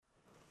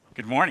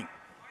Good morning.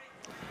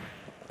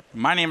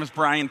 My name is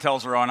Brian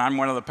Telzero, and I'm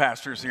one of the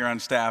pastors here on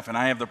staff, and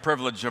I have the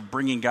privilege of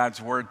bringing God's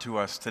Word to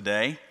us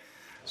today.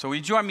 So will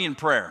you join me in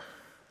prayer?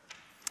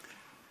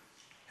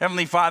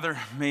 Heavenly Father,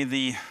 may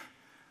the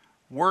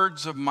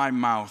words of my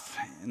mouth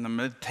and the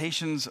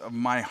meditations of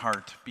my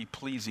heart be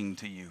pleasing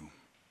to you.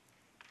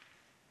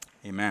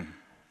 Amen.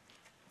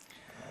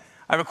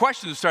 I have a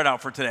question to start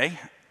out for today.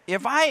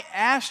 If I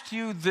asked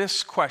you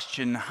this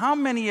question, how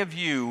many of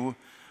you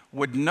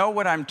would know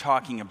what I'm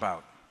talking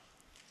about?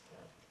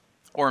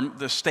 Or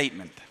the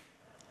statement.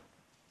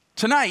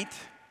 Tonight,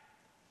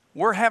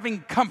 we're having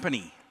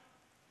company.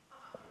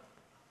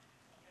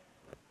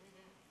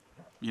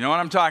 You know what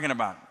I'm talking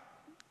about?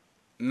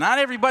 Not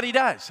everybody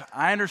does.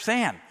 I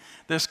understand.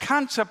 This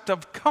concept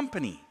of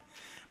company.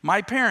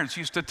 My parents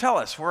used to tell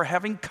us we're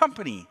having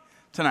company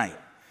tonight,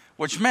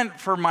 which meant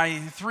for my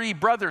three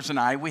brothers and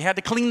I, we had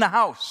to clean the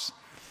house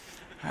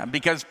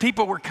because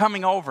people were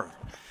coming over.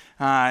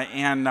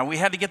 And we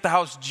had to get the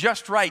house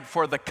just right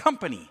for the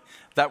company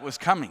that was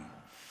coming.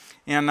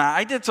 And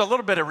I did a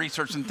little bit of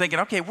research and thinking,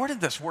 okay, where did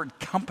this word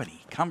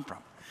company come from?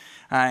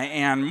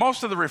 And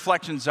most of the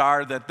reflections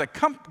are that the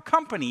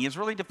company is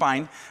really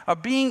defined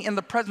of being in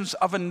the presence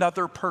of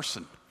another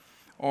person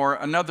or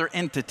another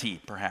entity,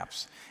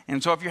 perhaps.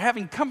 And so if you're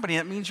having company,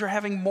 that means you're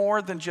having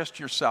more than just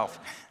yourself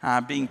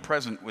being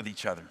present with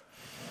each other.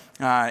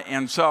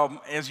 And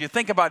so as you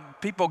think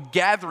about people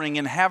gathering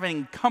and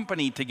having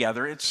company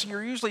together,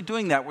 you're usually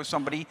doing that with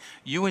somebody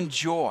you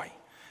enjoy.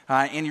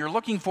 And you're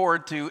looking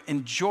forward to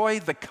enjoy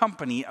the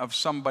company of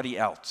somebody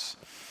else.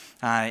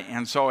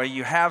 And so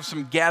you have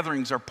some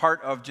gatherings are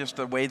part of just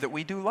the way that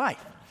we do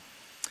life.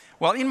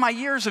 Well, in my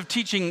years of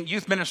teaching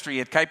youth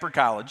ministry at Kuiper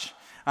College,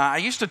 I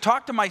used to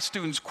talk to my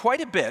students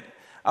quite a bit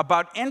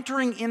about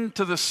entering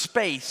into the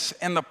space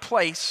and the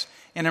place,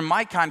 and in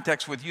my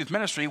context with youth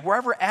ministry,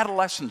 wherever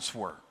adolescents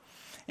were.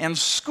 And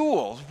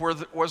schools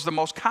was the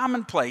most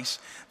common place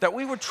that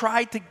we would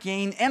try to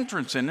gain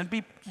entrance in and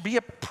be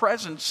a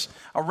presence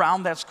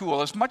around that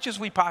school as much as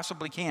we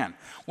possibly can.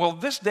 Well,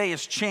 this day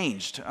has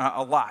changed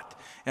a lot.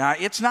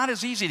 It's not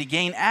as easy to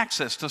gain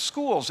access to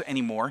schools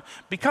anymore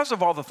because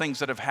of all the things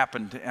that have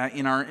happened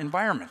in our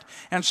environment.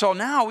 And so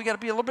now we got to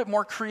be a little bit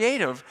more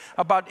creative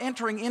about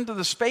entering into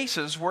the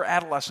spaces where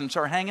adolescents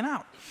are hanging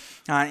out.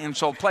 And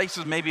so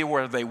places maybe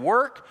where they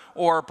work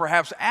or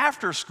perhaps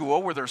after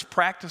school where there's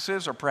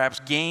practices or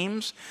perhaps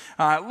games,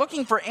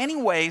 looking for any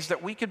ways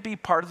that we could be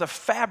part of the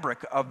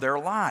fabric of their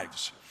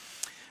lives.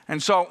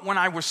 And so when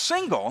I was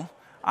single,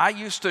 I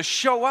used to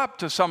show up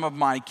to some of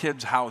my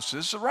kids'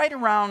 houses right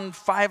around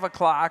 5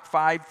 o'clock,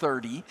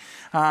 5:30,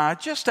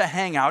 just to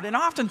hang out. And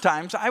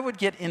oftentimes I would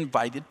get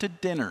invited to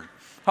dinner.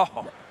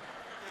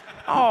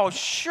 Oh,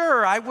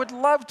 sure, I would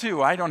love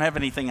to. I don't have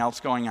anything else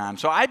going on.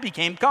 So I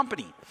became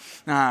company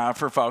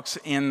for folks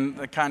in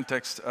the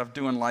context of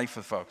doing life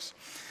with folks.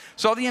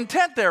 So the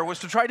intent there was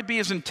to try to be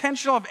as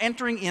intentional of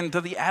entering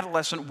into the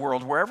adolescent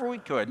world wherever we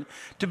could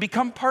to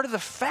become part of the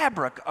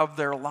fabric of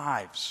their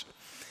lives.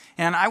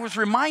 And I was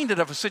reminded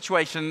of a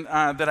situation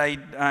that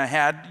I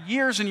had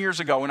years and years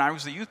ago when I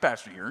was the youth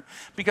pastor here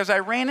because I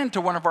ran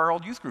into one of our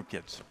old youth group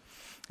kids.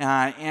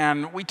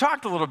 And we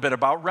talked a little bit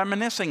about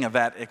reminiscing of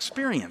that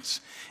experience.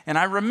 And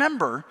I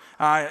remember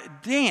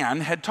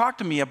Dan had talked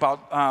to me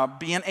about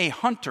being a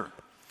hunter.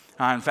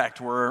 In fact,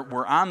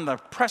 we're on the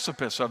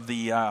precipice of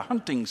the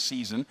hunting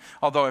season,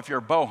 although if you're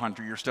a bow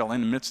hunter, you're still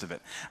in the midst of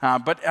it.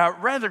 But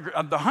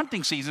the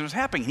hunting season was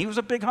happening. He was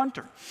a big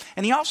hunter.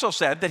 And he also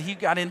said that he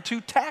got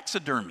into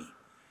taxidermy.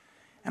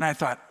 And I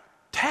thought,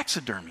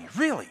 taxidermy,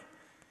 really?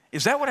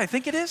 Is that what I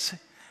think it is?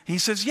 He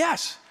says,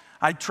 yes.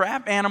 I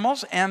trap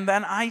animals and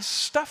then I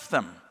stuff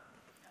them.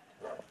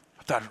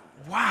 I thought,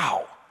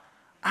 wow,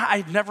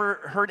 I've never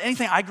heard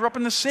anything. I grew up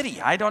in the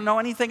city. I don't know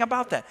anything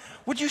about that.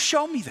 Would you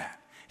show me that?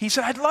 He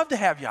said, I'd love to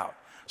have you out.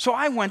 So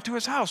I went to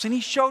his house and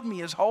he showed me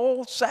his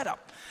whole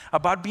setup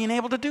about being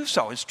able to do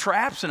so, his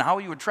traps and how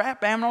he would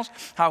trap animals,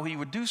 how he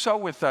would do so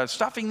with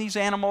stuffing these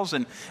animals.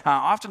 And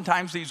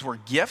oftentimes these were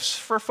gifts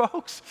for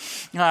folks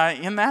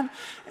in that.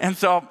 And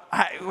so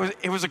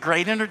it was a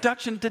great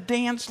introduction to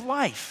Dan's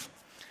life.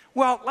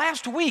 Well,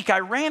 last week I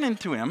ran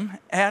into him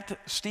at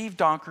Steve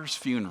Donker's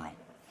funeral.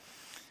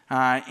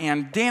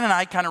 And Dan and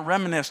I kind of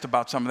reminisced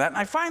about some of that. And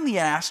I finally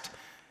asked,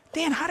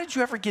 Dan, how did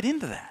you ever get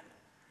into that?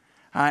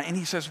 And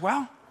he says,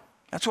 well,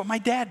 that's what my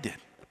dad did.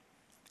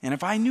 And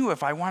if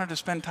I wanted to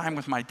spend time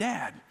with my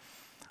dad,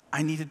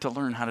 I needed to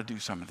learn how to do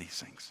some of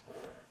these things.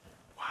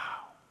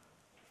 Wow.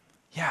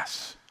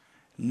 Yes,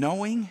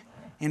 knowing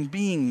and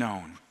being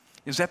known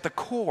is at the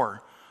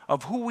core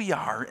of who we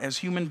are as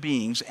human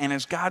beings and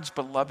as God's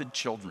beloved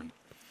children.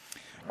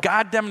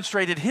 God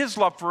demonstrated his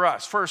love for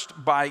us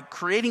first by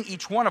creating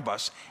each one of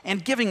us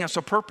and giving us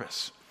a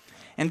purpose.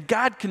 And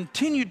God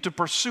continued to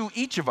pursue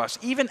each of us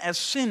even as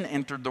sin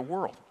entered the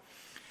world.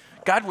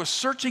 God was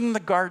searching the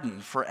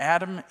garden for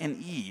Adam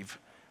and Eve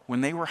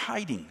when they were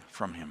hiding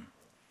from him.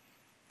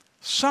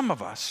 Some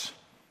of us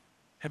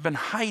have been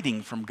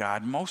hiding from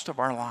God most of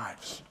our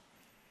lives.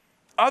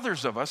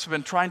 Others of us have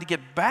been trying to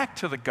get back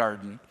to the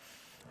garden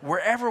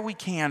wherever we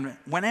can,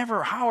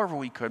 whenever, however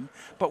we could,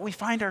 but we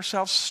find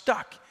ourselves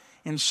stuck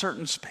in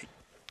certain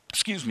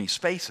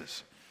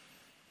spaces.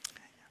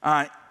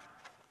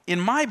 In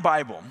my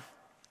Bible,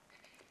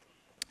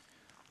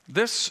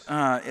 this,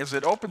 as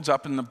it opens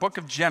up in the book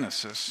of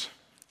Genesis,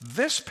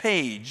 this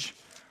page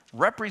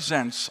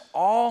represents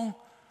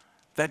all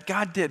that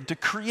God did to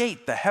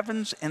create the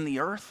heavens and the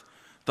earth,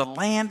 the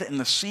land and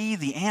the sea,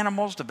 the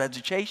animals, the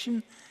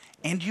vegetation,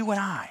 and you and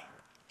I.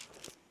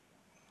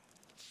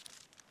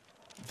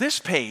 This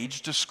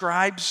page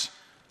describes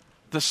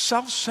the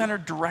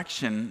self-centered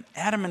direction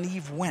Adam and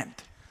Eve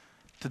went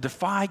to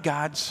defy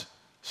God's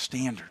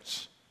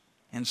standards,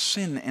 and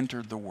sin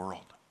entered the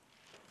world.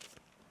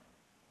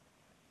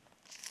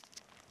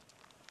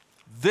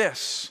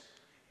 This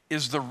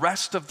is the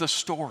rest of the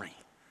story.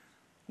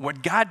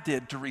 What God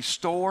did to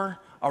restore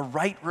a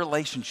right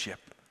relationship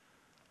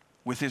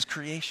with his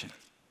creation,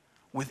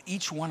 with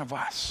each one of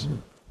us.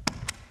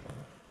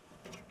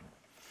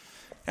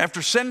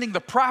 After sending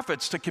the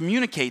prophets to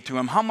communicate to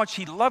him how much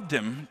he loved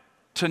him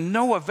to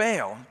no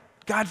avail,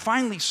 God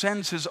finally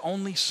sends his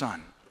only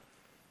Son,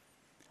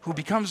 who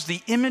becomes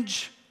the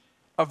image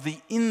of the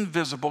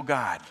invisible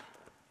God,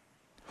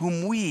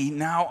 whom we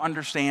now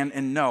understand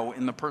and know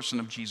in the person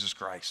of Jesus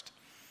Christ.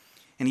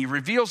 And he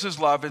reveals his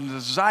love and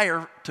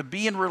desire to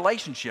be in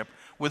relationship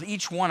with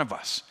each one of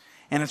us.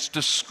 And it's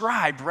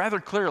described rather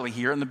clearly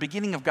here in the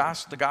beginning of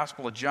the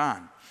Gospel of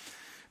John.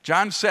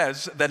 John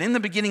says that in the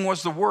beginning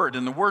was the Word,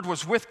 and the Word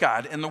was with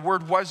God, and the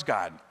Word was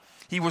God.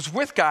 He was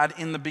with God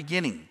in the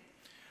beginning.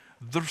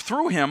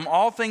 Through him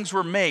all things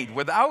were made.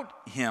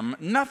 Without him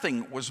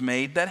nothing was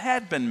made that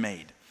had been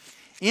made.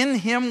 In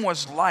him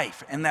was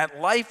life, and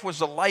that life was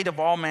the light of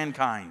all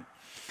mankind.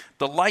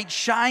 The light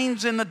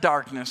shines in the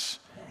darkness,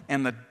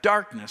 and the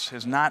darkness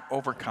has not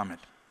overcome it.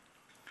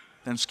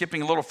 Then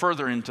skipping a little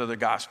further into the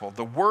gospel,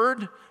 the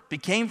Word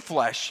became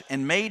flesh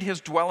and made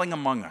his dwelling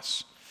among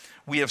us.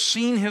 We have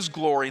seen his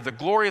glory, the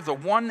glory of the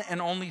one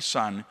and only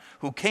Son,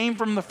 who came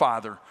from the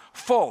Father,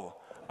 full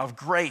of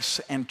grace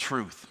and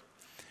truth.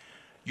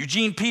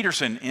 Eugene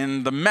Peterson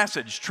in The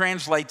Message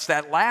translates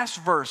that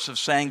last verse of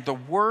saying, the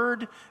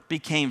Word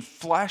became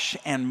flesh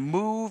and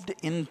moved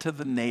into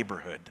the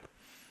neighborhood.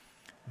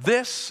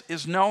 This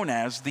is known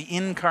as the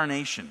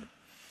incarnation.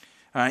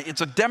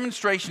 It's a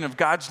demonstration of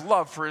God's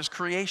love for his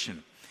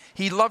creation.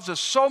 He loves us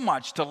so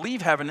much to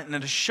leave heaven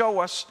and to show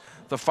us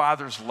the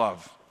Father's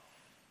love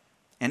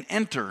and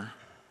enter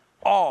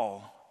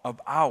all of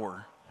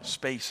our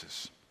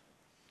spaces.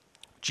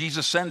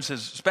 Jesus spends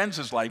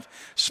his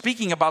life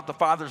speaking about the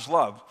Father's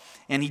love,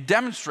 and he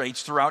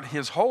demonstrates throughout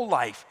his whole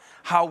life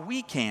how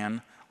we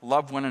can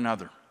love one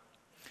another.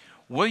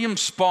 William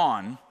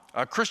Spawn,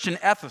 a Christian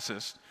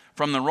ethicist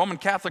from the Roman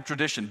Catholic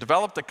tradition,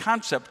 developed a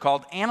concept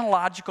called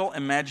analogical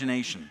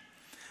imagination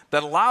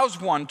that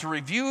allows one to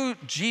review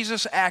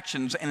Jesus'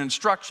 actions and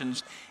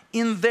instructions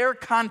in their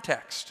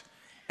context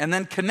and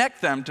then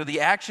connect them to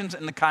the actions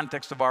and the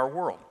context of our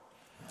world.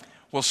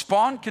 Well,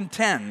 Spawn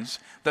contends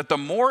that the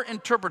more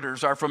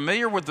interpreters are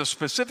familiar with the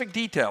specific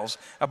details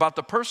about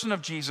the person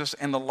of Jesus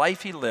and the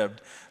life he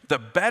lived, the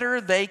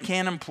better they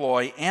can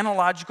employ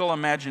analogical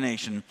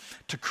imagination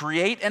to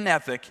create an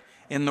ethic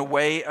in the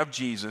way of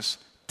Jesus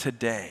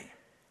today.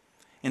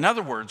 In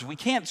other words, we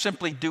can't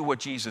simply do what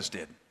Jesus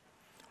did.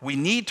 We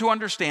need to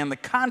understand the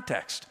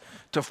context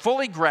to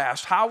fully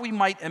grasp how we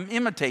might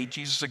imitate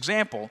Jesus'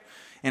 example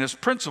and his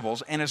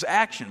principles and his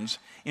actions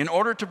in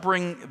order to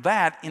bring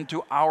that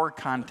into our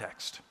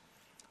context.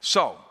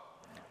 So,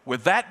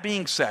 with that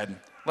being said,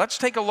 let's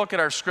take a look at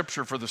our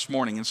scripture for this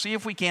morning and see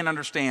if we can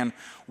understand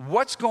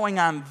what's going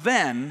on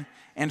then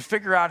and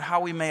figure out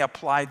how we may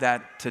apply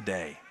that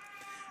today.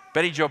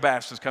 Betty Jo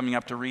Bass is coming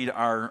up to read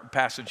our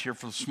passage here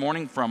for this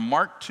morning from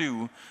Mark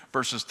 2,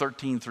 verses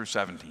 13 through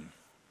 17.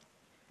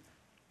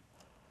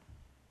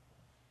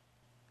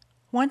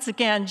 Once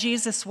again,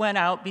 Jesus went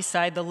out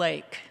beside the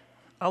lake.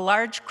 A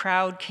large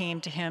crowd came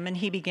to him, and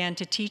he began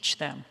to teach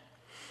them.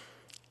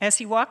 As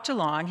he walked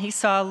along, he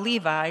saw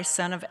Levi,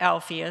 son of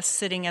Alphaeus,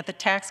 sitting at the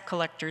tax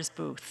collector's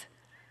booth.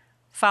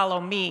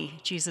 "Follow me,"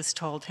 Jesus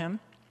told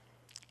him.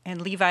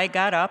 And Levi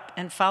got up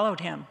and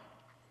followed him.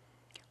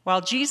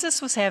 While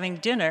Jesus was having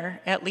dinner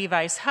at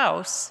Levi's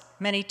house,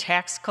 many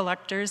tax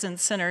collectors and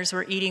sinners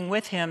were eating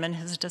with him and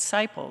his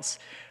disciples,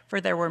 for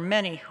there were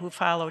many who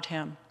followed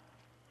him.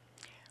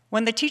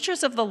 When the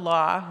teachers of the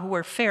law, who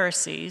were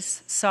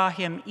Pharisees, saw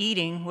him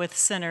eating with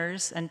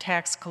sinners and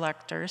tax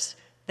collectors,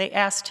 they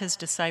asked his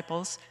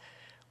disciples,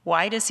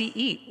 "Why does he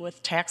eat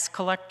with tax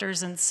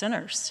collectors and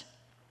sinners?"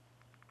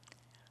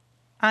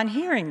 On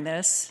hearing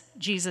this,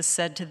 Jesus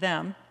said to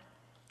them,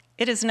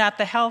 "It is not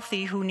the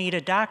healthy who need a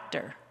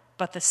doctor,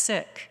 but the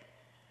sick.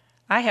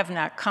 I have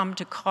not come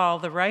to call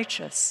the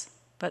righteous,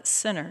 but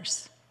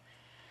sinners."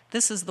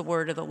 This is the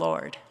word of the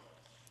Lord.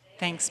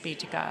 Thanks be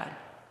to God.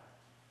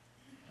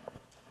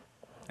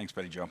 Thanks,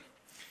 Betty Jo.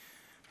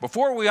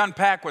 Before we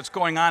unpack what's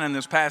going on in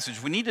this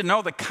passage, we need to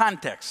know the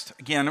context.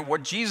 Again,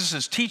 what Jesus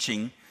is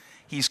teaching,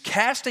 he's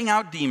casting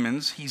out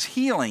demons, he's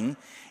healing,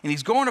 and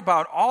he's going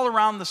about all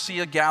around the Sea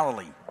of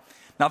Galilee.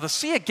 Now, the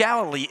Sea of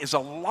Galilee is a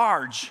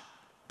large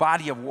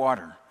body of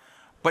water,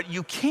 but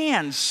you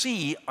can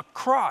see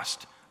across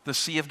the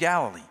Sea of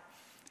Galilee.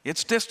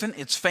 It's distant,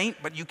 it's faint,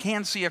 but you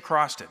can see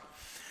across it.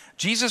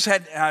 Jesus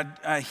had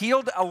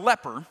healed a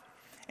leper,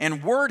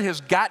 and word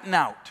has gotten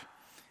out.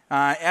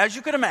 As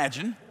you could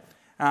imagine,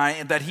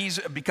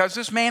 because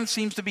this man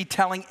seems to be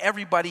telling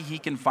everybody he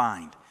can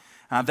find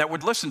that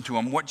would listen to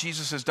him what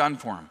Jesus has done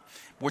for him,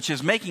 which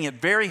is making it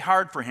very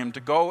hard for him to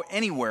go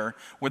anywhere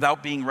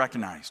without being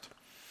recognized.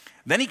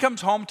 Then he comes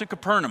home to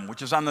Capernaum,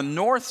 which is on the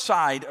north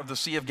side of the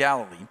Sea of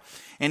Galilee,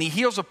 and he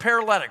heals a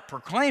paralytic,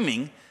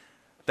 proclaiming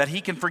that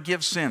he can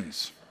forgive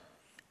sins,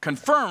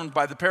 confirmed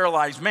by the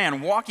paralyzed man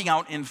walking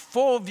out in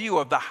full view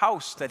of the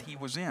house that he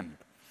was in.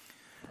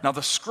 Now,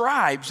 the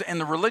scribes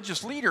and the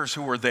religious leaders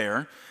who were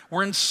there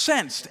were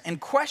incensed and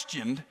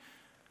questioned,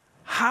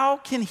 how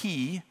can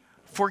he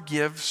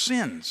forgive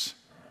sins?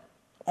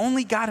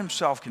 Only God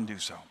himself can do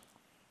so.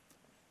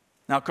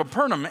 Now,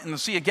 Capernaum in the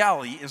Sea of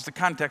Galilee is the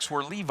context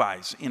where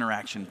Levi's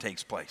interaction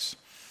takes place.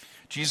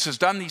 Jesus has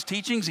done these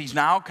teachings. He's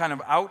now kind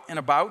of out and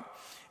about,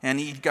 and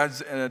he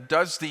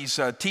does these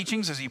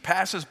teachings as he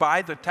passes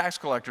by the tax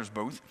collector's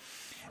booth.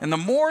 And the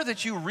more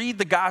that you read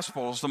the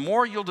Gospels, the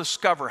more you'll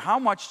discover how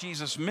much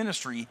Jesus'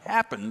 ministry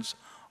happens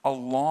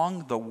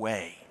along the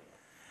way.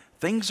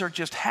 Things are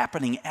just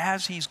happening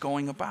as he's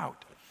going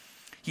about.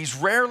 He's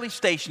rarely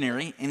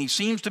stationary, and he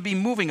seems to be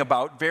moving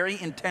about very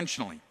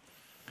intentionally.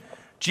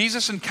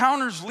 Jesus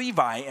encounters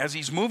Levi as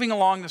he's moving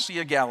along the Sea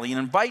of Galilee and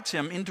invites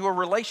him into a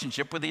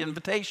relationship with the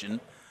invitation,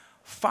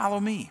 "Follow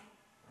me."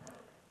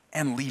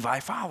 And Levi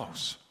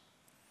follows.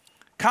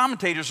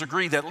 Commentators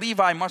agree that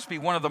Levi must be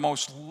one of the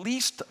most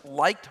least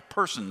liked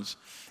persons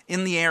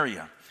in the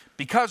area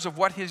because of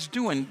what he's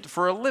doing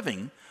for a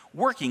living,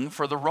 working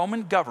for the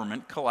Roman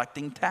government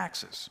collecting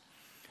taxes.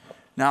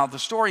 Now, the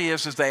story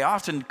is they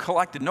often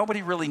collected.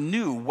 Nobody really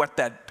knew what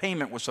that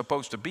payment was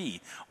supposed to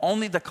be.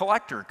 Only the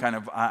collector kind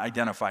of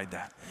identified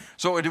that.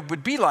 So it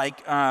would be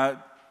like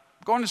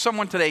going to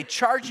someone today,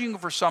 charging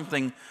for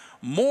something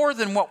more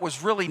than what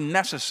was really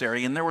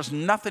necessary, and there was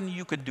nothing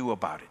you could do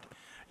about it.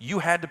 You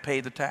had to pay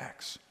the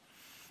tax.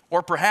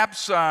 Or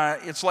perhaps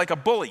it's like a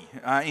bully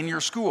in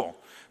your school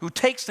who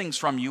takes things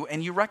from you,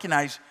 and you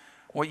recognize,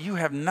 well, you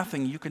have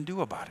nothing you can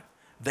do about it.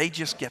 They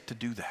just get to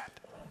do that.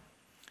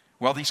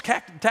 Well, these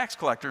tax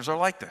collectors are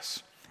like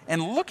this.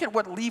 And look at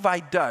what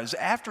Levi does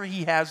after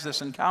he has this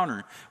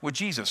encounter with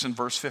Jesus in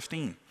verse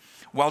 15.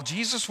 While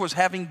Jesus was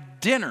having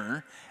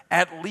dinner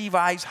at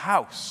Levi's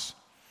house,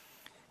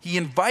 he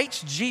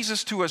invites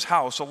Jesus to his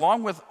house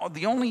along with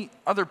the only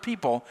other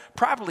people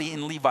probably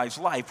in Levi's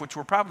life, which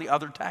were probably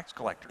other tax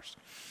collectors.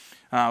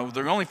 They're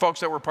the only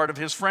folks that were part of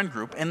his friend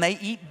group, and they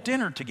eat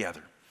dinner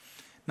together.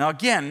 Now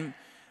again,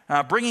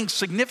 bringing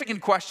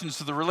significant questions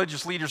to the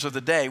religious leaders of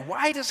the day.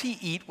 Why does he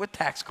eat with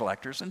tax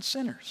collectors and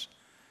sinners?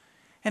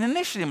 And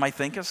initially you might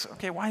think,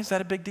 okay, why is that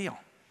a big deal?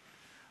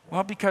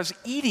 Well, because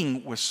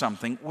eating with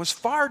something was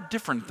far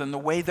different than the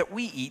way that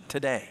we eat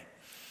today.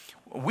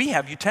 We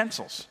have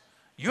utensils.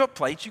 You have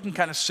plates. You can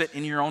kind of sit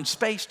in your own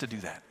space to do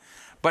that.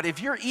 But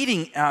if you're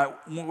eating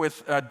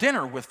with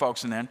dinner with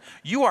folks and then,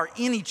 you are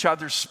in each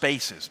other's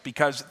spaces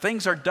because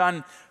things are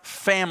done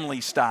family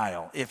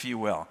style, if you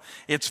will.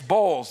 It's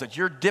bowls that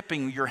you're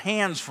dipping your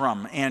hands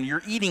from, and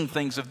you're eating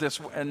things of this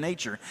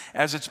nature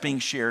as it's being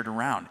shared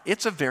around.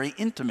 It's a very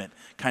intimate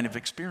kind of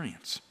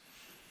experience.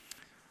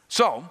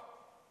 So,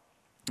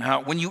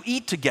 when you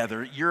eat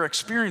together, you're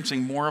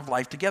experiencing more of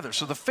life together.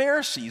 So the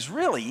Pharisees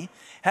really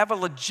have a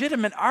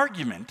legitimate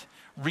argument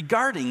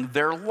regarding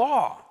their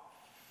law.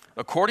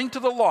 According to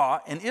the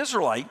law, an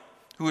Israelite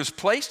who has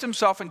placed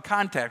himself in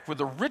contact with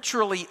the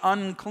ritually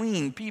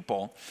unclean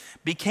people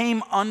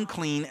became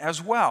unclean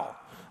as well.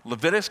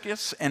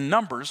 Leviticus and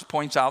Numbers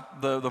points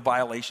out the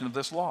violation of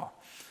this law.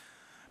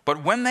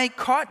 But when they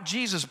caught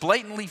Jesus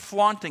blatantly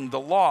flaunting the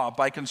law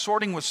by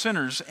consorting with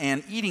sinners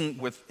and eating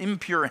with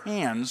impure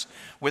hands,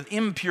 with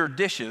impure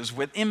dishes,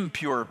 with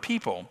impure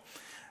people,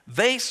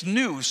 they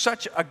knew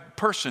such a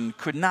person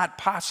could not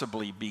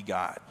possibly be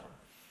God.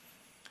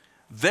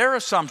 Their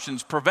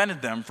assumptions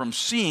prevented them from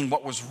seeing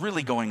what was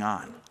really going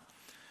on.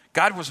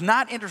 God was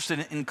not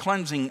interested in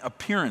cleansing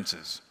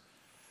appearances.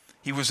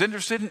 He was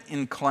interested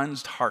in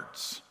cleansed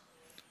hearts.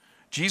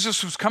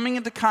 Jesus was coming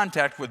into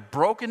contact with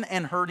broken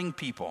and hurting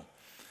people.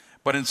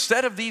 But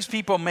instead of these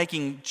people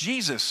making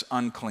Jesus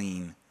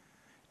unclean,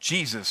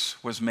 Jesus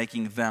was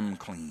making them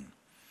clean.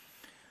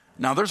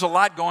 Now, there's a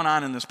lot going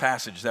on in this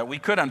passage that we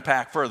could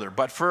unpack further,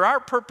 but for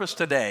our purpose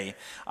today,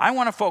 I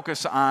want to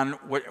focus on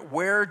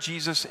where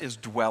Jesus is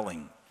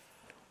dwelling,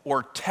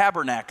 or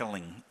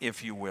tabernacling,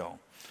 if you will,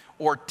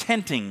 or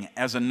tenting,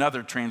 as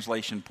another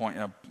translation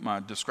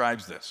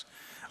describes this,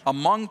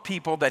 among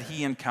people that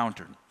he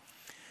encountered.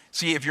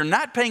 See, if you're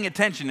not paying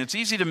attention, it's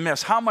easy to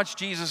miss how much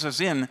Jesus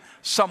is in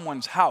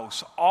someone's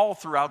house all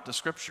throughout the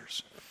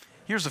scriptures.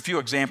 Here's a few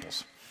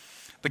examples.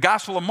 The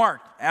Gospel of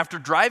Mark, after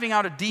driving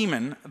out a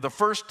demon, the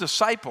first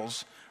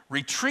disciples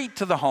retreat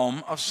to the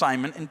home of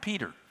Simon and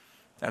Peter.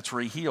 That's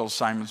where he heals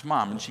Simon's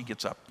mom, and she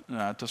gets up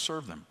to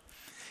serve them.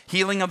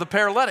 Healing of the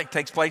paralytic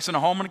takes place in a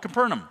home in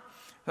Capernaum.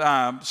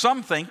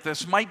 Some think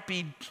this might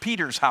be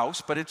Peter's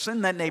house, but it's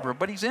in that neighborhood.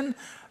 But he's in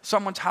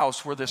someone's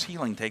house where this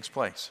healing takes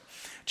place.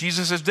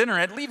 Jesus has dinner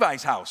at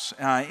Levi's house,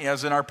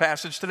 as in our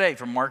passage today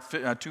from Mark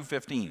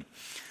 2:15.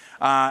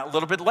 A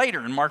little bit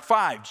later in Mark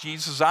 5,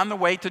 Jesus is on the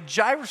way to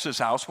Jairus'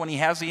 house when he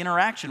has the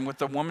interaction with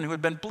the woman who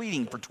had been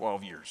bleeding for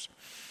 12 years.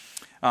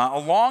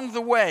 Along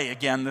the way,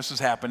 again, this is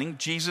happening,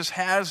 Jesus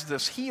has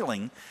this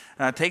healing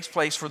takes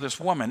place for this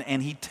woman,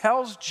 and he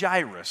tells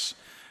Jairus,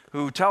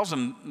 who tells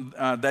him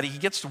that he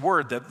gets the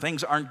word that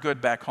things aren't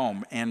good back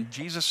home. And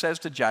Jesus says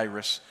to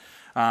Jairus,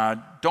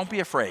 don't be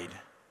afraid,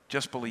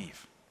 just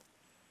believe.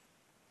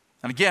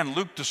 And again,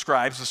 Luke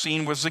describes the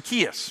scene with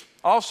Zacchaeus,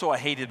 also a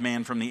hated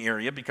man from the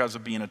area because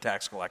of being a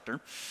tax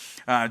collector.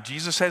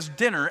 Jesus has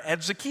dinner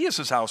at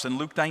Zacchaeus' house in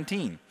Luke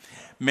 19.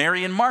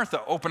 Mary and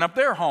Martha open up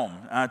their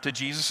home to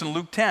Jesus in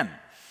Luke 10.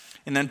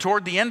 And then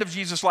toward the end of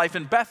Jesus' life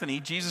in Bethany,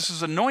 Jesus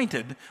is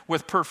anointed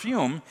with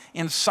perfume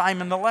in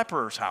Simon the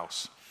leper's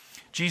house.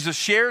 Jesus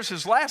shares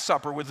his Last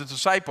Supper with his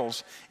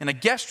disciples in a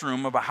guest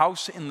room of a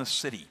house in the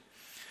city.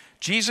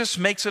 Jesus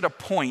makes it a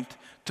point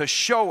to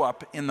show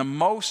up in the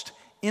most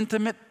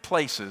intimate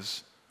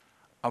places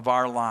of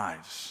our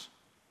lives.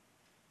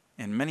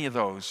 And many of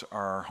those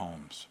are our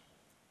homes.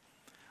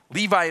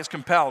 Levi is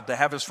compelled to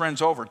have his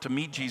friends over to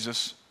meet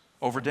Jesus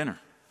over dinner.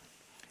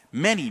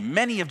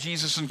 Many of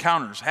Jesus'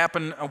 encounters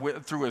happen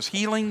through his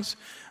healings,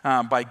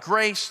 by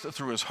grace,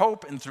 through his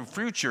hope, and through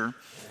future,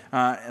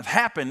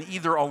 happen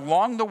either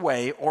along the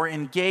way or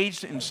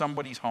engaged in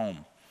somebody's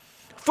home.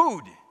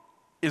 Food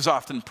is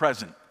often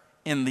present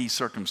in these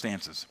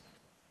circumstances.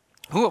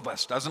 Who of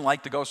us doesn't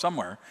like to go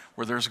somewhere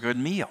where there's a good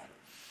meal?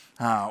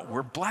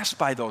 We're blessed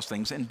by those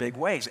things in big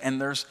ways. And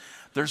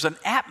there's an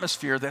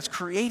atmosphere that's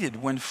created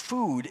when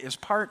food is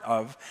part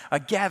of a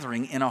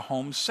gathering in a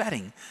home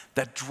setting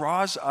that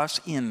draws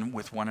us in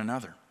with one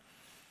another.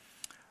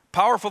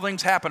 Powerful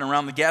things happen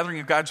around the gathering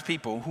of God's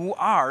people who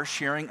are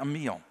sharing a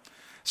meal.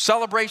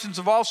 Celebrations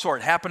of all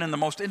sorts happen in the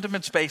most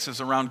intimate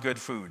spaces around good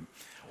food.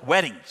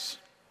 Weddings.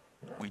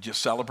 We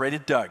just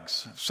celebrated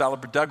Doug's.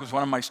 Doug was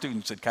one of my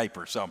students at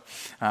Kuiper, so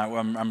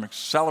I'm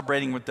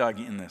celebrating with Doug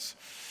in this.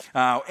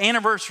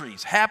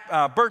 Anniversaries,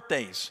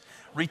 birthdays,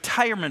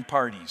 retirement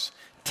parties,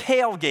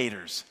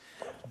 tailgaters,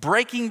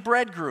 breaking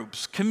bread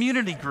groups,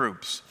 community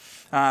groups,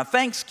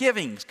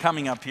 Thanksgiving's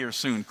coming up here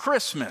soon,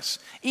 Christmas,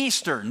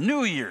 Easter,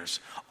 New Year's,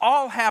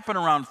 all happen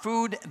around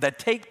food that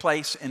take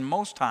place in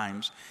most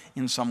times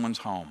in someone's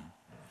home.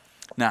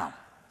 Now,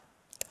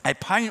 I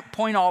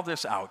point all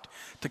this out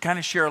to kind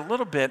of share a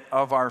little bit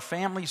of our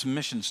family's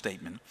mission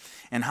statement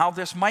and how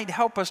this might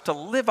help us to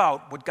live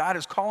out what God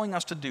is calling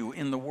us to do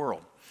in the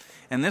world.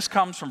 And this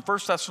comes from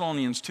 1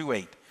 Thessalonians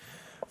 2:8.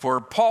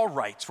 For Paul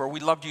writes, "For we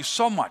loved you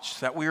so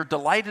much that we are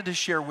delighted to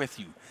share with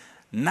you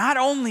not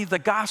only the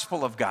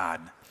gospel of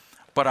God,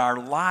 but our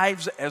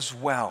lives as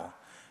well,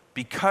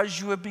 because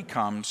you have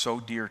become so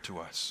dear to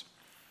us."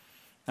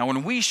 Now,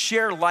 when we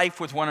share life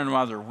with one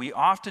another, we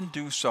often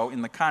do so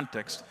in the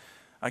context,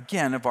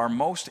 again, of our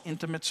most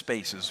intimate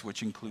spaces,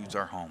 which includes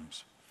our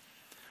homes.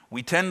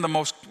 We tend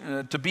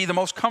to be the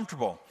most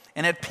comfortable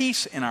and at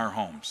peace in our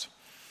homes.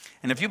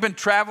 And if you've been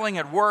traveling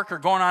at work or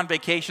going on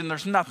vacation,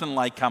 there's nothing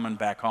like coming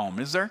back home,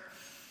 is there?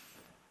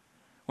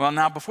 Well,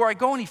 now, before I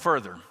go any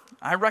further,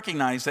 I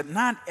recognize that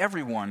not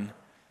everyone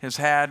has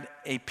had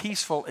a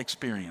peaceful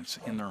experience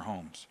in their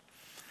homes.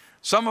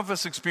 Some of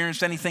us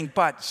experienced anything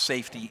but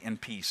safety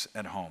and peace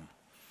at home.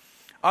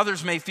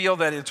 Others may feel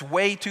that it's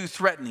way too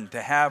threatening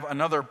to have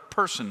another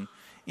person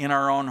in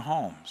our own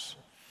homes.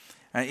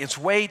 It's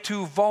way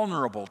too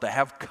vulnerable to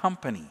have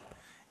company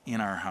in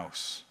our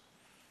house.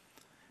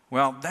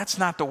 Well, that's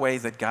not the way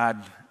that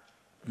God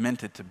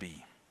meant it to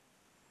be.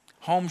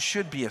 Home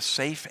should be a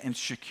safe and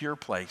secure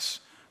place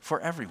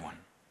for everyone.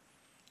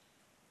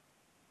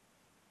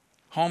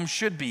 Home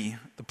should be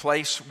the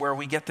place where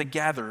we get to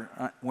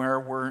gather, where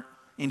we're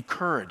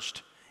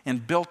encouraged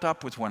and built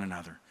up with one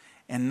another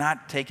and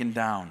not taken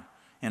down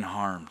and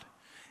harmed.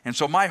 And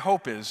so my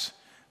hope is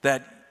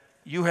that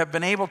you have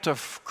been able to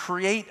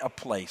create a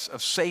place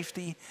of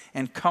safety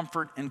and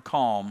comfort and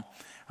calm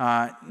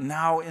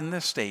now in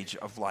this stage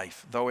of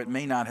life, though it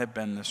may not have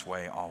been this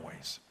way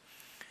always.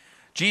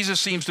 Jesus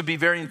seems to be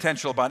very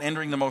intentional about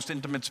entering the most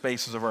intimate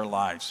spaces of our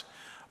lives.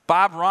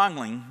 Bob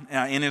Rongling,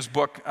 in his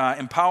book,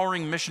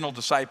 Empowering Missional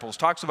Disciples,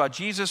 talks about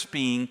Jesus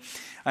being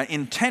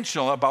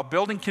intentional about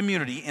building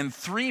community in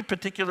 3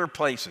 particular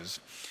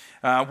places,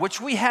 which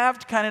we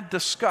have kind of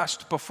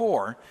discussed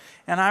before,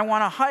 and I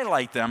want to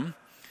highlight them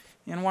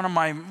in one of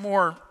my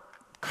more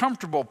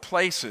comfortable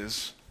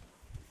places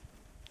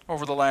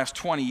over the last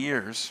 20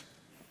 years,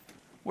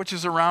 which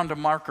is around a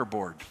marker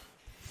board.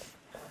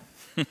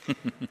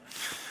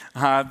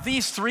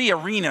 These 3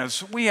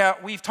 arenas,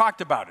 we've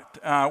talked about it.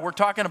 We're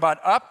talking about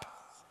up,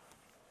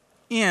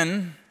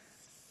 in,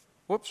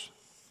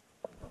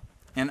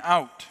 and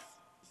out.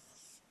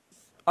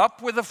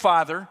 Up with the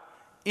Father,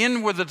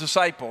 in with the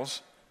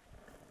disciples,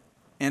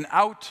 and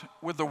out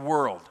with the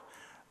world.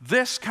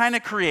 This kind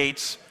of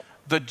creates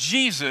the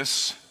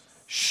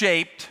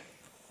Jesus-shaped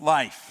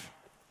life.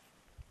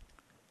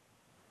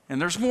 And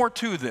there's more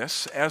to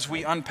this as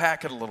we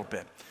unpack it a little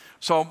bit.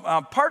 So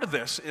part of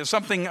this is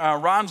something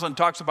Ronslin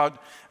talks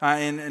about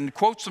and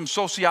quotes some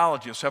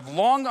sociologists have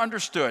long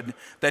understood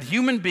that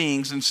human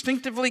beings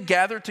instinctively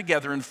gather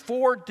together in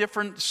 4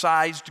 different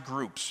sized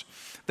groups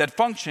that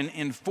function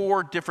in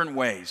 4 different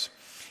ways.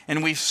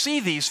 And we see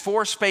these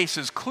 4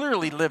 spaces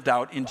clearly lived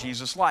out in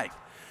Jesus' life.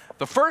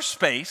 The first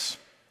space,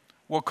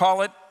 we'll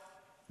call it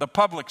the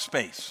public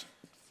space.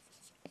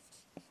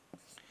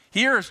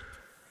 Here's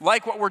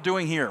like what we're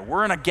doing here.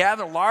 We're in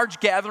a large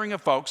gathering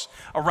of folks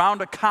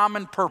around a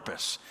common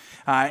purpose.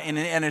 And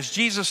as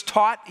Jesus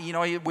taught,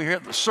 we hear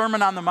the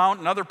Sermon on the Mount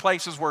and other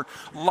places where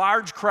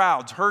large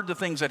crowds heard the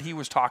things that he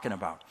was talking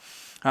about.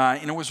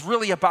 And it was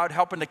really about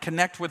helping to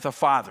connect with the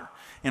Father.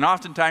 And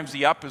oftentimes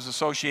the up is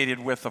associated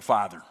with the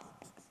Father.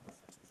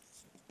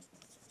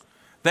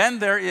 Then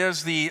there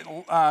is the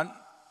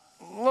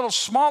little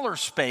smaller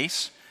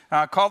space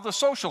called the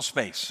social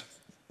space.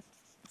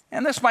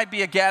 And this might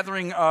be a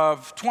gathering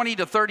of 20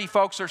 to 30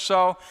 folks or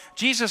so.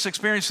 Jesus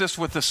experienced this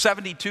with the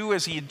 72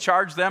 as he had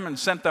charged them and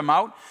sent them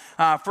out.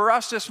 For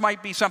us, this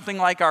might be something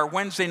like our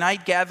Wednesday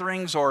night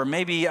gatherings, or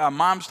maybe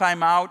Mom's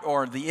Time Out,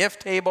 or the If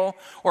table,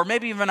 or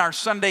maybe even our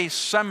Sunday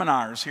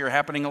seminars here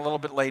happening a little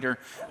bit later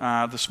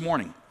this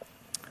morning.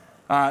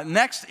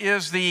 Next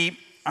is the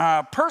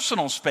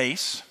personal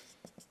space.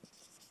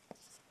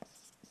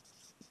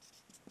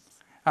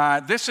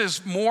 This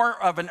is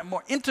more of a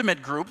more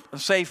intimate group,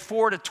 say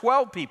 4 to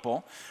 12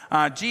 people.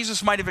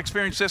 Jesus might have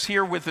experienced this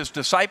here with his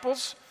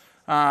disciples.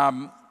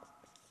 And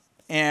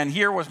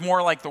here was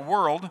more like the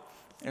world,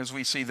 as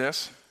we see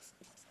this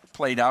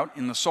played out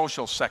in the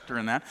social sector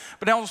in that.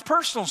 But now those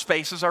personal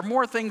spaces are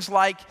more things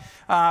like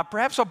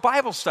perhaps a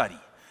Bible study,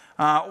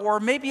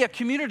 or maybe a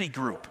community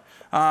group,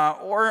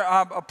 or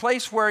a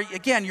place where,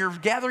 again, you're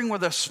gathering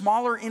with a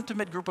smaller,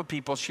 intimate group of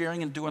people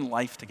sharing and doing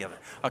life together.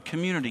 A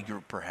community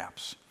group,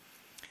 perhaps.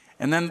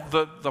 And then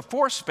the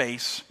 4th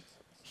space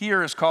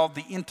here is called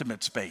the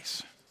intimate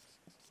space.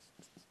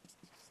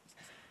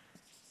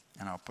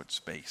 And I'll put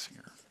space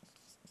here.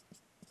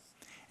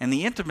 And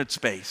the intimate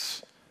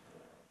space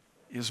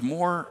is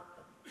more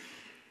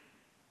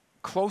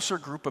closer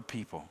group of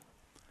people.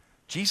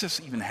 Jesus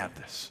even had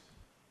this.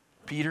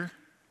 Peter,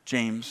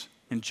 James,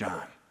 and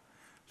John.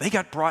 They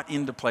got brought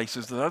into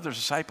places that other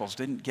disciples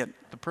didn't get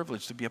the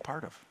privilege to be a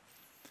part of.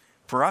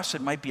 For us, it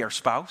might be our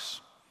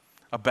spouse,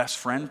 a best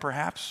friend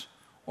perhaps,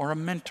 or a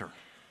mentor.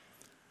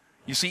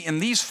 You see, in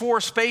these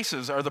 4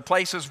 spaces are the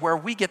places where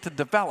we get to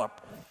develop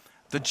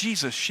the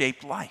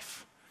Jesus-shaped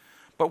life.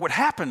 But what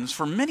happens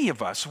for many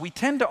of us, we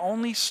tend to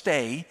only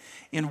stay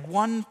in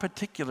one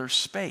particular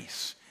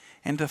space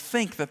and to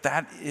think that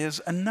that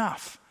is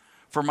enough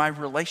for my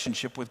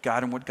relationship with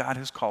God and what God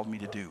has called me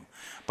to do.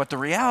 But the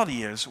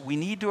reality is we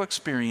need to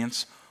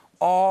experience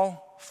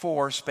all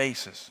 4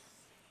 spaces.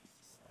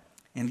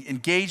 And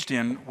engaged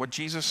in what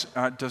Jesus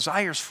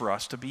desires for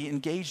us to be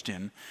engaged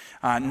in,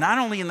 not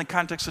only in the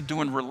context of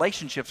doing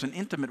relationships in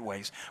intimate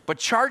ways, but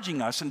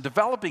charging us and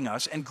developing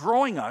us and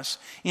growing us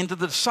into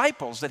the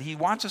disciples that he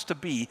wants us to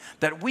be,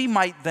 that we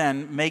might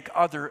then make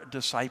other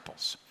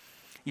disciples.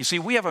 You see,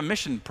 we have a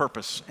mission,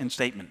 purpose, and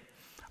statement.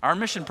 Our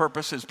mission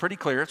purpose is pretty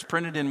clear. It's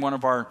printed in one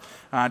of our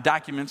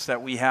documents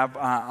that we have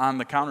on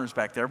the counters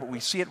back there, but we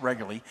see it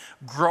regularly.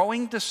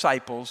 Growing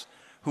disciples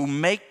who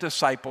make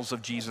disciples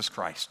of Jesus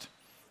Christ.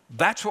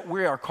 That's what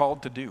we are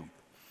called to do.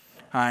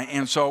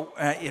 And so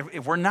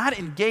if we're not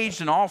engaged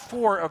in all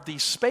 4 of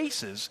these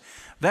spaces,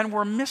 then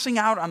we're missing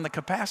out on the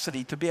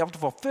capacity to be able to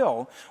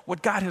fulfill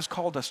what God has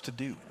called us to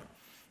do.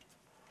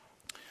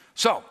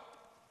 So,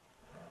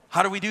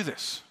 how do we do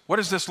this? What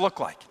does this look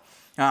like?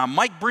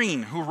 Mike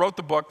Breen, who wrote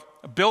the book,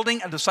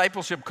 Building a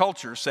Discipleship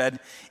Culture, said,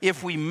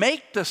 if we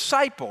make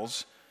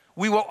disciples,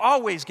 we will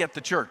always get the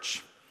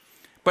church.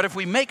 But if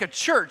we make a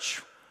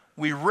church,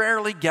 we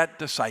rarely get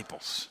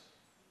disciples.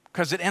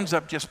 Because it ends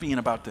up just being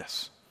about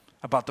this,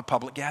 about the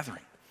public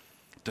gathering.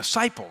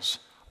 Disciples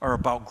are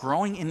about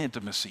growing in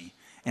intimacy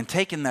and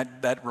taking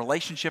that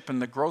relationship and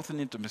the growth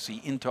in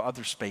intimacy into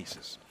other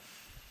spaces.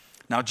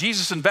 Now,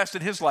 Jesus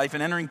invested his life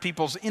in entering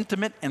people's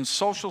intimate and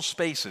social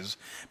spaces,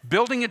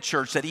 building a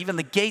church that even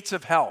the gates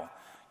of hell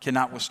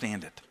cannot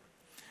withstand it.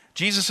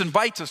 Jesus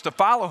invites us to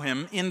follow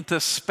him into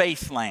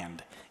space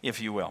land,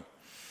 if you will.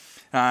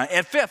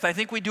 At Fifth, I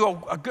think we do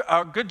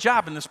a good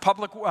job in this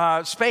public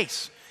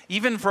space.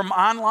 Even from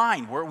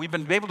online, where we've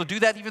been able to do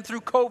that even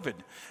through COVID.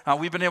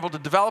 We've been able to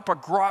develop a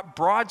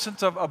broad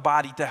sense of a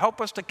body to help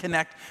us to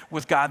connect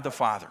with God the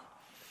Father.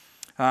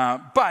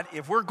 But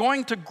if we're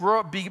going to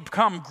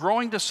become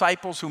growing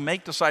disciples who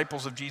make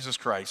disciples of Jesus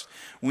Christ,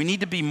 we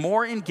need to be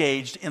more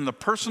engaged in the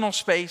personal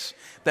space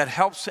that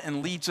helps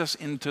and leads us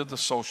into the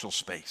social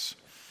space.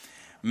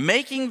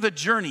 Making the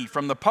journey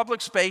from the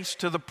public space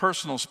to the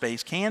personal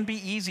space can be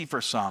easy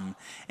for some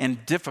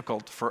and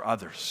difficult for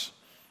others.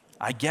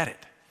 I get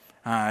it.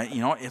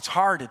 It's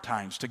hard at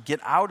times to get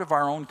out of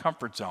our own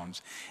comfort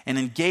zones and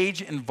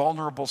engage in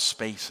vulnerable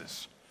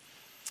spaces.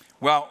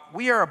 Well,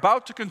 we are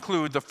about to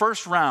conclude the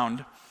first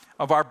round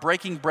of our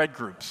Breaking Bread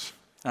groups.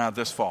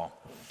 this fall.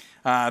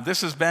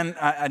 This has been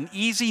an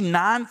easy,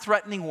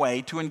 non-threatening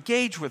way to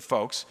engage with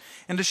folks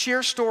and to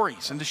share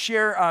stories and to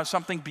share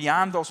something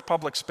beyond those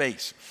public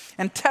space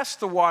and test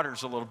the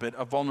waters a little bit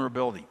of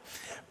vulnerability.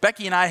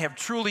 Becky and I have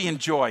truly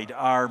enjoyed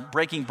our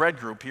Breaking Bread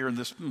group here in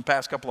this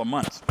past couple of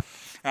months.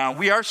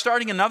 We are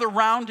starting another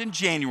round in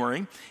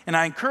January, and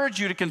I encourage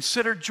you to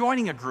consider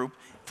joining a group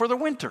for the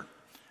winter.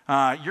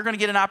 You're going to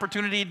get an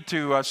opportunity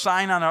to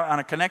sign on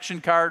a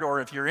connection card,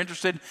 or if you're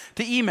interested,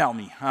 to email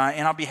me.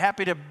 And I'll be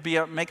happy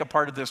to make a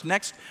part of this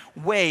next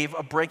wave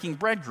of Breaking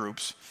Bread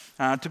groups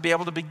to be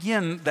able to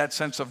begin that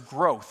sense of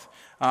growth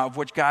of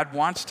which God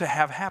wants to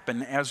have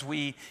happen as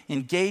we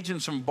engage in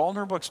some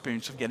vulnerable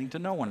experience of getting to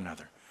know one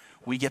another.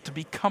 We get to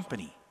be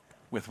company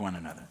with one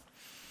another.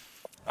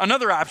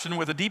 Another option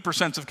with a deeper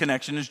sense of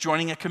connection is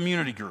joining a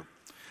community group.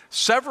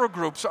 Several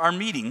groups are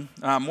meeting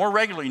more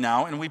regularly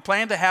now, and we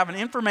plan to have an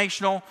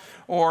informational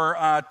or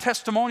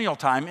testimonial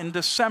time in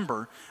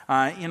December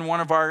in one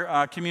of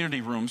our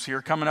community rooms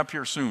here, coming up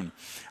here soon.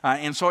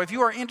 And so if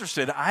you are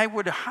interested, I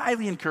would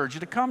highly encourage you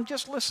to come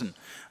just listen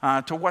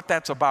to what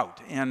that's about.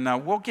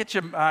 And we'll get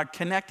you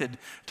connected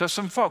to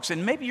some folks.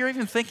 And maybe you're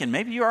even thinking,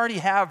 maybe you already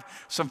have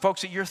some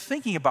folks that you're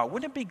thinking about.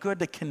 Wouldn't it be good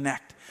to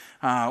connect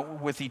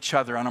with each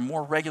other on a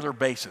more regular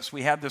basis?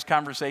 We had this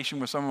conversation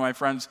with some of my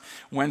friends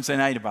Wednesday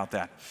night about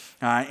that.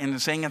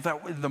 And saying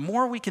that the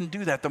more we can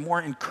do that, the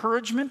more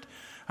encouragement,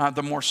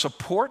 the more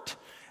support,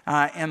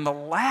 and the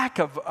lack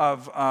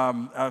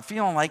of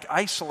feeling like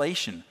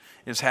isolation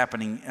is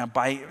happening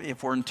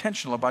if we're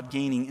intentional about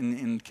gaining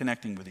and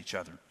connecting with each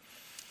other.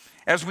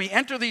 As we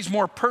enter these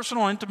more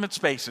personal, intimate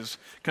spaces,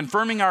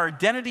 confirming our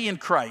identity in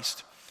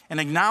Christ and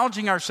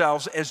acknowledging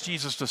ourselves as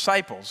Jesus'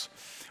 disciples,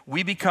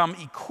 we become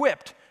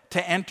equipped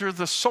to enter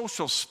the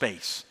social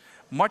space,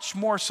 much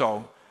more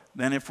so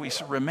than if we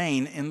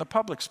remain in the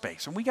public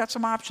space. And we got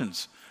some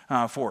options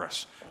for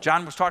us.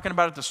 John was talking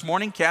about it this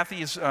morning.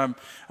 Kathy is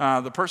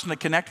the person to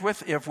connect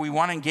with if we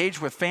want to engage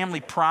with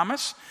Family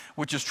Promise,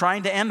 which is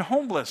trying to end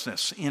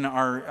homelessness in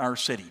our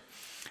city.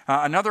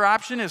 Another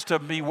option is to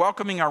be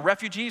welcoming our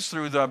refugees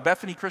through the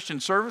Bethany Christian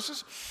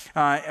Services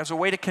as a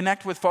way to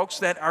connect with folks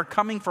that are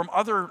coming from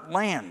other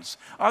lands,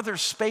 other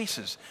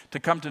spaces, to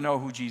come to know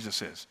who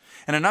Jesus is.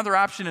 And another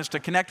option is to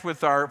connect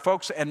with our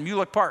folks at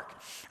Mulick Park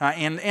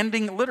and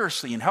ending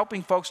literacy and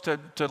helping folks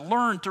to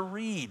learn to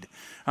read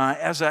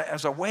as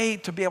a way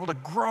to be able to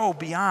grow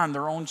beyond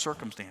their own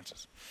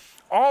circumstances.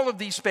 All of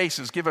these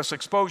spaces give us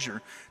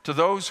exposure to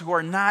those who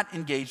are not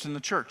engaged in the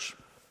church,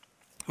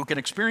 who can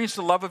experience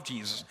the love of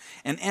Jesus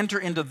and enter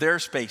into their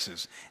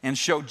spaces and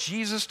show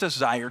Jesus'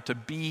 desire to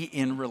be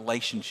in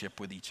relationship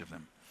with each of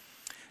them.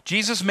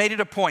 Jesus made it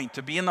a point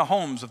to be in the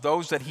homes of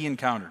those that he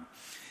encountered.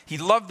 He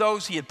loved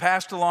those he had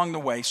passed along the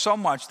way so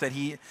much that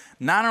he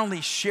not only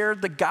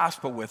shared the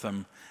gospel with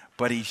them,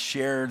 but he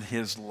shared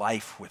his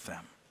life with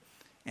them.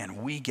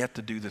 And we get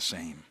to do the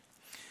same.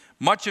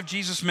 Much of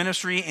Jesus'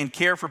 ministry and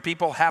care for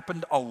people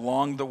happened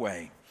along the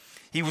way.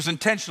 He was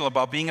intentional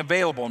about being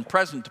available and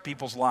present to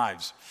people's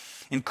lives,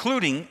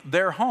 including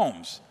their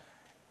homes,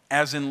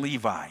 as in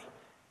Levi.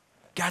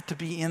 Got to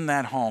be in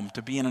that home,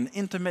 to be in an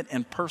intimate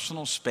and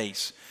personal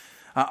space,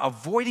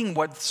 avoiding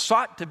what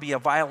sought to be a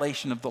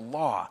violation of the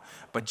law,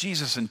 but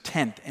Jesus'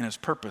 intent and his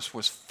purpose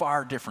was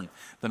far different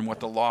than what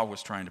the law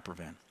was trying to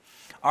prevent.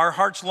 Our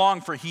hearts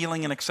long for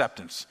healing and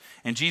acceptance,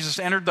 and Jesus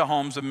entered the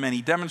homes of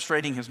many,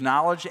 demonstrating his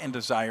knowledge and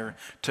desire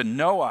to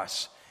know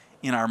us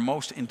in our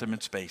most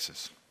intimate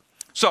spaces.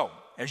 So,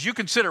 as you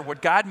consider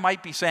what God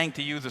might be saying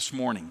to you this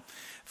morning,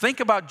 think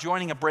about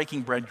joining a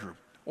Breaking Bread group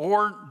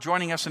or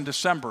joining us in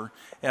December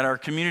at our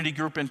community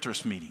group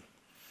interest meeting.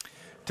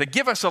 To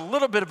give us a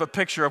little bit of a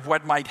picture of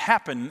what might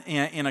happen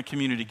in a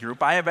community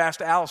group, I have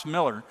asked Alex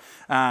Miller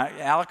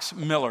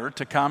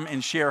to come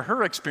and share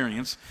her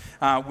experience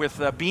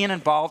with being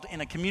involved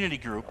in a community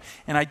group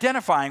and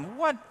identifying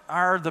what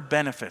are the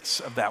benefits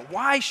of that.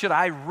 Why should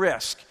I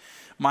risk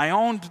my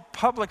own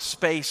public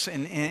space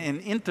and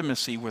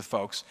intimacy with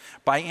folks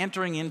by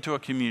entering into a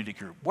community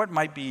group? What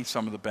might be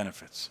some of the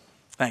benefits?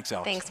 Thanks,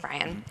 Alex. Thanks,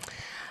 Brian.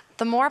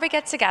 The more we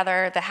get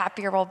together, the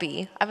happier we'll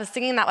be. I was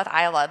singing that with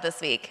Isla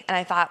this week, and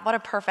I thought, what a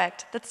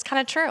perfect, that's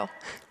kind of true.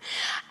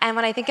 And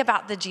when I think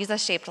about the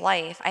Jesus-shaped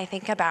life, I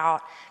think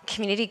about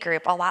community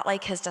group a lot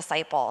like his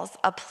disciples,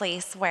 a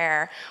place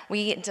where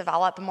we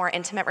develop more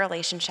intimate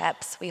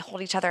relationships, we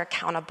hold each other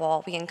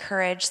accountable, we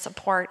encourage,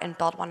 support, and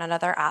build one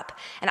another up.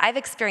 And I've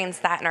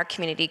experienced that in our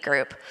community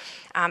group.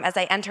 As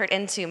I entered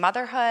into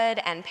motherhood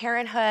and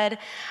parenthood,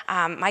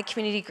 my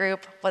community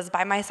group was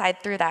by my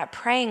side through that,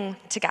 praying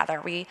together.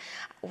 We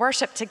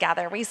worship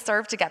together, we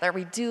serve together,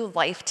 we do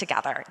life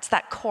together. It's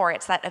that core,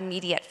 it's that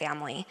immediate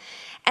family.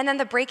 And then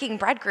the Breaking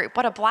Bread group,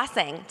 what a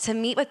blessing to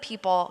meet with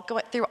people, go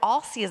through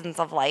all seasons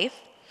of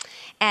life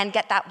and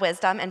get that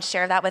wisdom and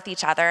share that with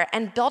each other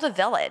and build a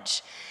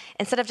village.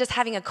 Instead of just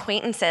having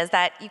acquaintances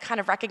that you kind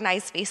of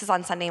recognize faces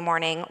on Sunday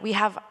morning, we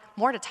have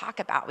more to talk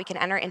about. We can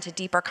enter into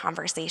deeper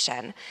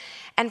conversation.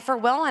 And for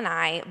Will and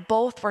I,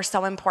 both were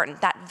so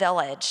important, that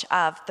village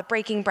of the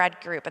Breaking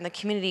Bread group and the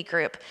community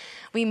group.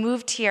 We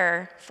moved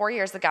here 4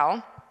 years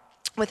ago,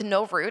 with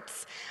no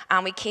roots.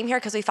 We came here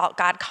because we felt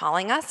God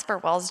calling us for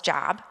Will's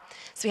job.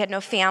 So we had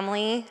no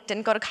family,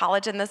 didn't go to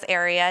college in this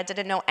area,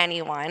 didn't know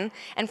anyone.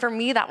 And for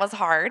me, that was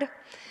hard.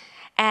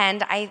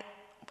 And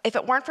if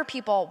it weren't for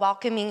people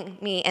welcoming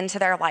me into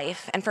their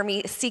life and for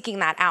me seeking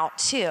that out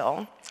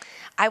too,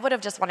 I would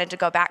have just wanted to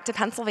go back to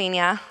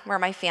Pennsylvania, where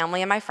my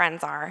family and my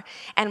friends are,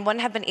 and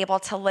wouldn't have been able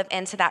to live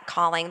into that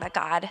calling that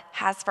God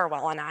has for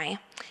Will and I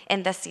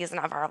in this season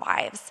of our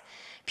lives.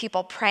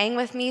 People praying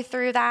with me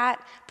through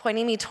that,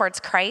 pointing me towards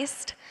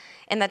Christ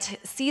in the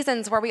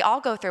seasons where we all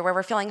go through, where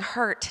we're feeling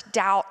hurt,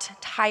 doubt,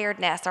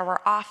 tiredness, or we're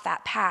off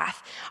that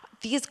path.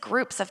 These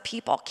groups of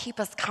people keep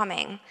us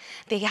coming.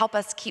 They help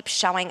us keep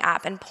showing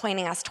up and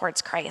pointing us towards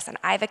Christ. And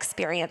I've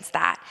experienced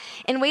that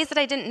in ways that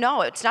I didn't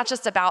know. It's not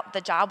just about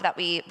the job that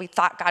we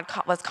thought God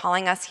was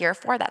calling us here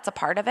for. That's a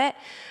part of it.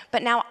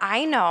 But now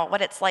I know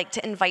what it's like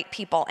to invite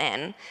people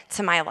in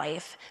to my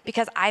life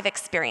because I've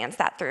experienced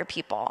that through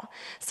people.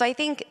 So I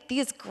think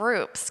these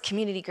groups,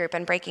 Community Group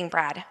and Breaking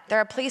Bread, they're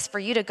a place for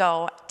you to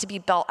go to be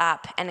built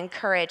up and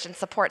encouraged and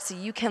support so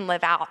you can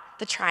live out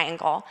the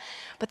triangle.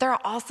 But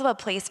they're also a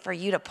place for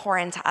you to pour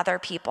into other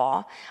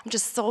people. I'm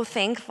just so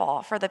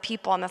thankful for the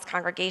people in this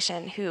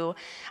congregation who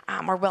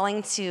are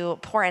willing to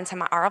pour into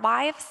our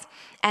lives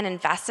and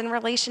invest in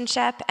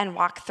relationship and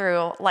walk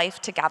through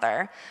life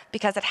together,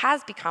 because it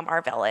has become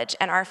our village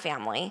and our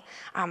family,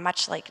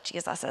 much like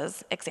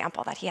Jesus's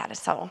example that he had.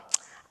 So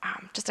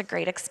just a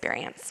great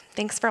experience.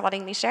 Thanks for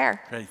letting me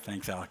share. Great,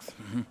 thanks, Alex.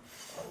 Mm-hmm.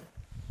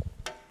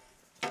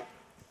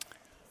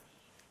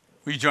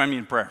 Will you join me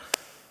in prayer?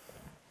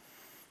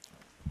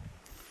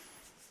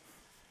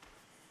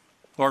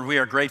 Lord, we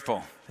are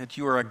grateful that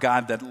you are a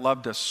God that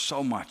loved us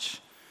so much,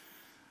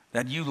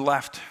 that you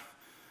left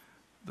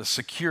the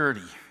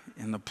security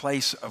in the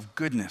place of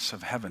goodness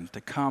of heaven to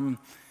come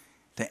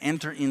to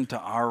enter into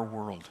our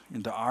world,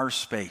 into our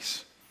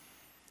space,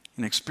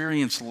 and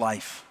experience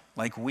life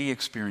like we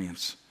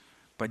experience,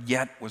 but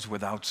yet was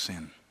without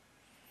sin.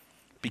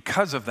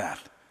 Because of that,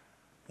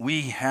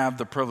 we have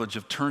the privilege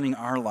of turning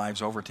our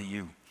lives over to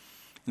you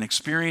and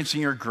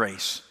experiencing your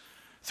grace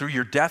through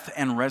your death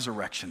and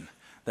resurrection,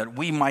 that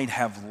we might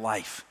have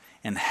life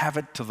and have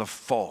it to the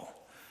full.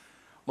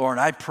 Lord,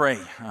 I pray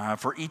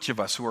for each of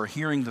us who are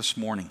hearing this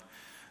morning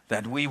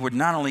that we would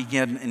not only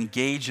get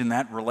engaged in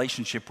that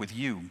relationship with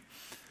you,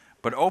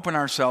 but open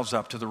ourselves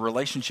up to the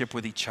relationship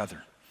with each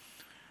other,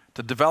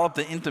 to develop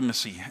the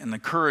intimacy and the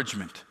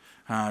encouragement,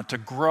 to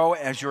grow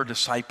as your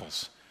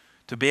disciples,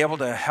 to be able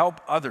to help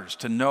others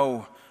to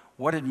know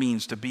what it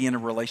means to be in a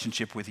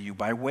relationship with you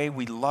by way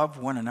we love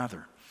one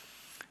another.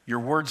 Your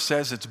word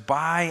says it's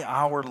by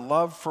our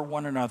love for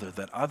one another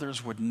that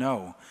others would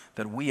know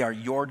that we are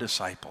your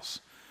disciples.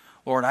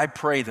 Lord, I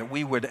pray that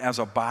we would, as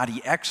a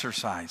body,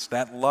 exercise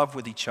that love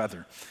with each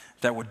other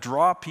that would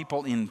draw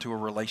people into a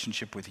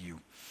relationship with you.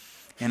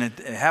 And it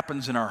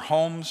happens in our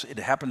homes, it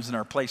happens in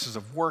our places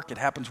of work, it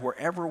happens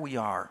wherever we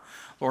are.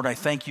 Lord, I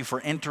thank you for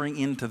entering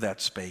into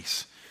that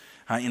space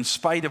in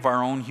spite of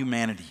our own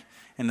humanity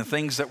and the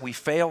things that we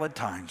fail at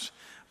times.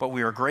 But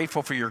we are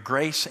grateful for your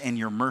grace and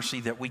your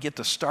mercy that we get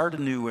to start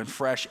anew and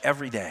fresh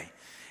every day.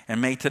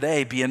 And may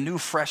today be a new,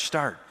 fresh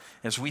start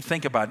as we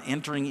think about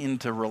entering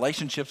into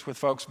relationships with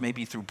folks,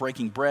 maybe through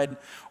Breaking Bread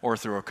or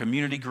through a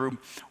community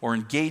group or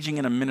engaging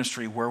in a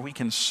ministry where we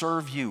can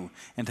serve you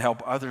and to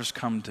help others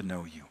come to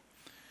know you.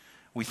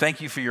 We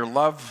thank you for your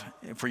love,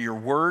 for your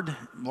word.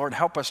 Lord,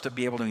 help us to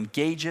be able to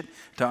engage it,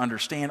 to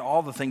understand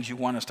all the things you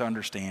want us to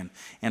understand,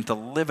 and to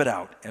live it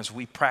out as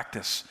we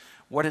practice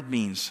what it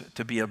means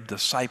to be a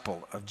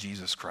disciple of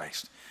Jesus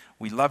Christ.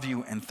 We love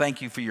you and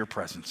thank you for your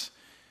presence.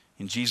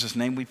 In Jesus'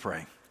 name we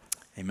pray.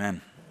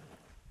 Amen.